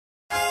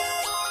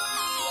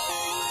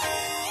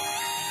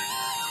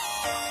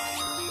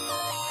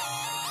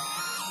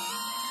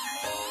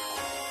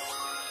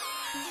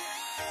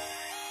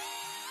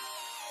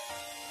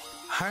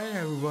Hi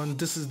everyone,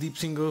 this is Deep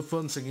Single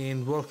once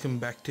again. Welcome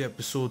back to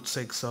episode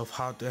 6 of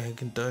How to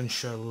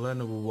Hackintosh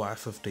Lenovo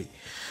Y50.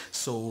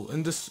 So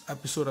in this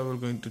episode I will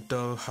going to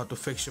tell how to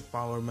fix your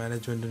power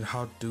management and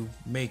how to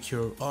make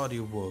your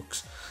audio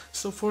works.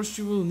 So first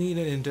you will need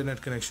an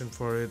internet connection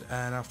for it,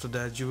 and after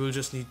that you will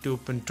just need to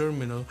open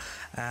terminal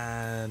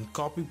and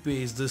copy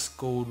paste this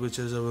code which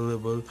is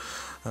available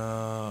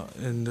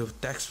in the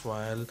text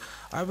file.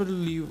 I will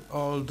leave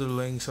all the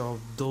links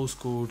of those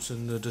codes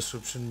in the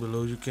description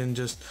below. You can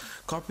just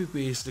copy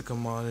paste the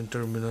command in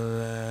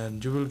terminal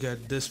and you will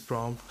get this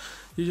prompt.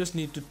 You just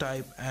need to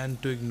type and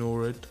to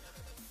ignore it.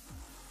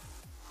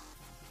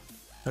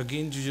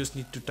 Again you just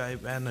need to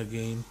type and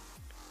again.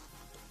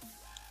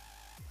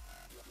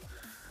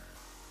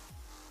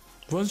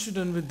 Once you're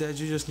done with that,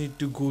 you just need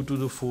to go to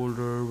the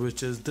folder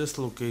which is this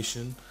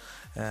location,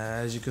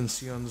 as you can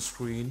see on the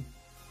screen.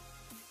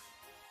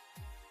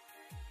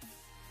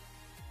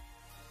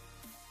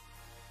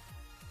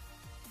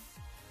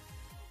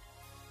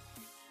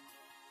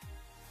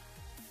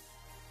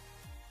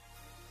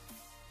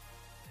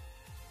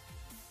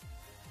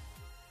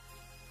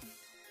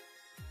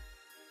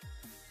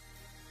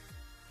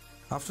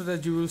 After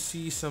that you will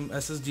see some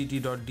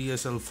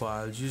ssdt.dsl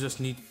files. You just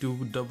need to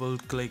double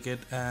click it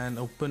and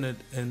open it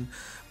in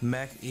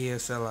Mac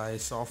ASLI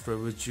software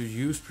which you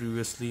used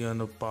previously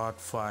on a part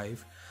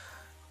 5.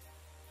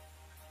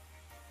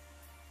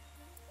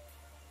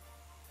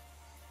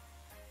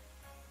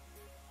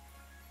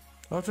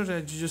 After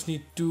that you just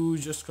need to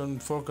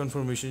for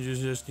confirmation you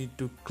just need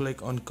to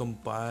click on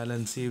compile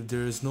and see if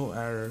there is no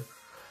error,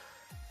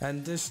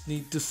 and just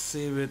need to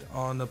save it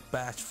on a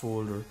patch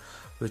folder,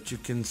 which you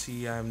can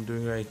see I'm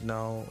doing right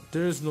now.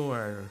 There is no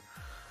error.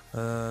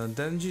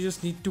 Then you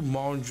just need to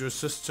mount your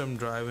system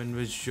drive in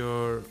which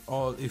your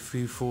all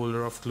IFI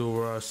folder of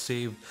Clover are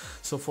saved.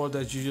 So for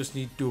that you just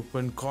need to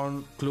open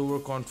Clover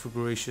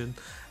configuration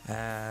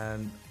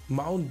and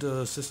mount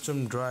the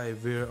system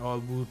drive where all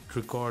boot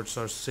records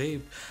are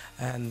saved,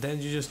 and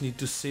then you just need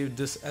to save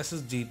this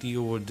SSDT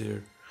over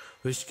there,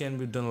 which can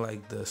be done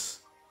like this.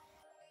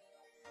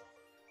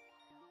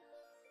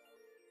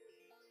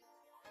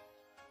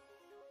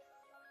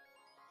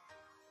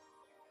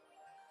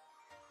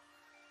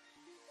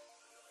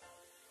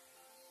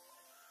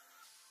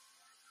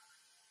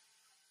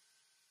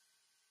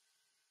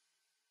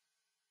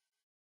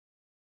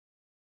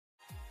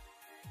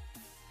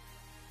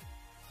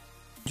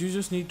 You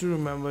just need to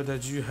remember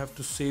that you have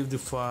to save the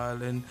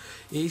file in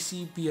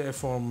ACPI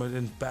format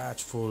in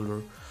patch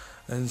folder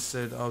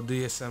instead of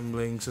the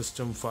assembling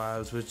system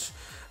files, which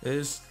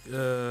is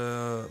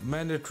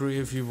mandatory.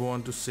 If you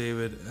want to save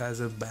it as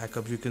a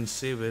backup, you can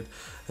save it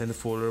in the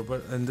folder,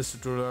 but in this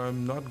tutorial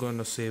I'm not going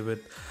to save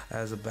it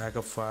as a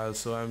backup file,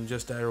 so I'm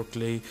just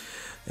directly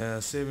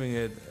saving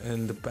it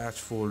in the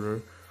patch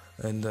folder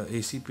in the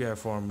ACPI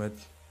format,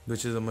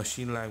 which is a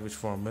machine language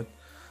format.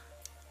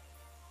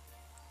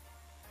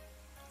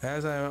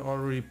 As I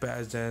already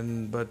patched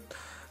in, but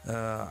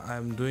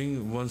I'm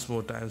doing once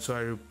more time,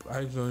 so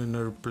I'm going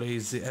to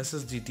replace the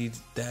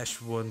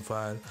ssdt-1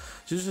 file.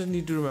 You just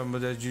need to remember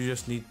that you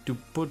just need to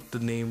put the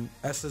name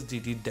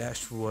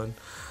ssdt-1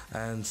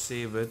 and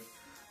save it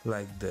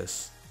like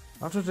this.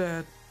 After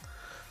that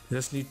you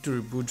just need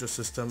to reboot your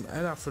system,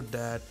 and after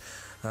that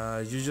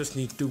you just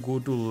need to go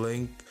to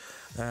link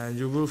and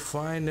you will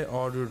find an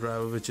audio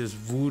driver which is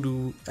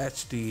Voodoo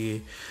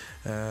HDA.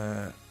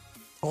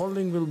 All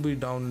link will be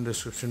down in the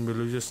description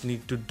below. You just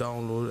need to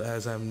download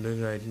as I'm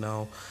doing right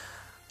now.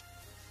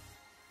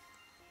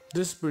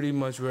 This is pretty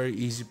much very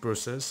easy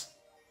process.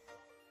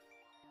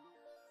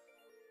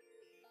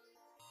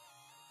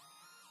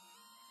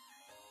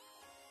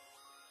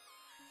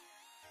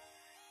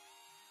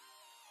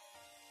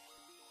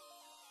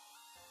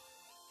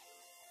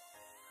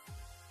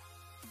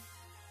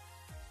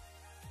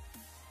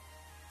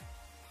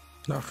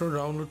 After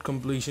download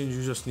completion,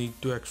 you just need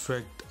to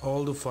extract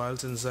all the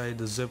files inside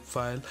the zip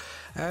file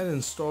and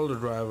install the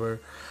driver,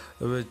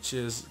 which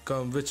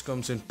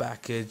comes in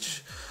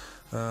package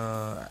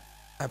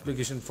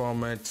application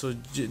format. So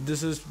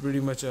this is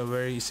pretty much a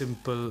very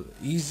simple,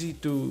 easy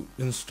to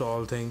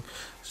install thing.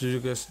 So you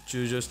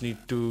just need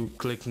to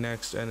click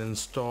next and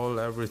install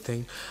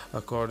everything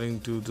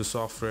according to the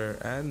software,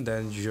 and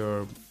then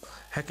your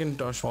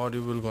Hackintosh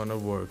audio will gonna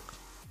work.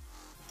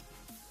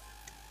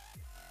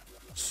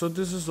 So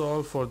this is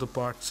all for the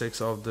part 6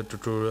 of the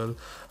tutorial.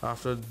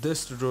 After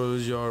this tutorial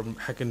your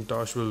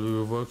Hackintosh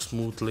will work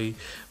smoothly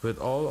with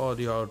all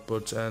audio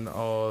outputs and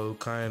all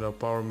kind of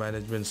power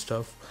management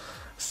stuff.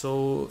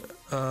 So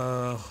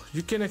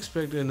you can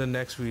expect in the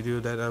next video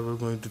that I will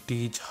going to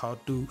teach how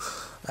to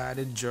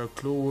edit your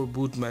Clover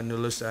boot menu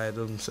list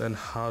items and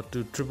how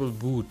to triple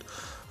boot,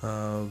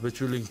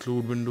 which will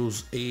include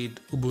Windows 8,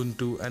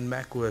 Ubuntu and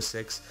Mac OS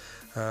X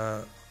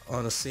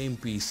on the same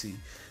PC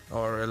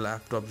or a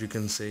laptop, you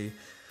can say.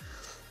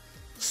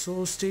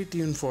 So stay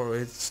tuned for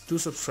it. Do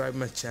subscribe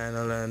my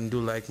channel and do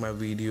like my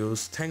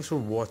videos. Thanks for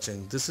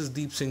watching. This is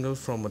Deep Single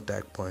from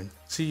Attack Point.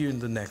 See you in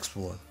the next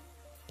one.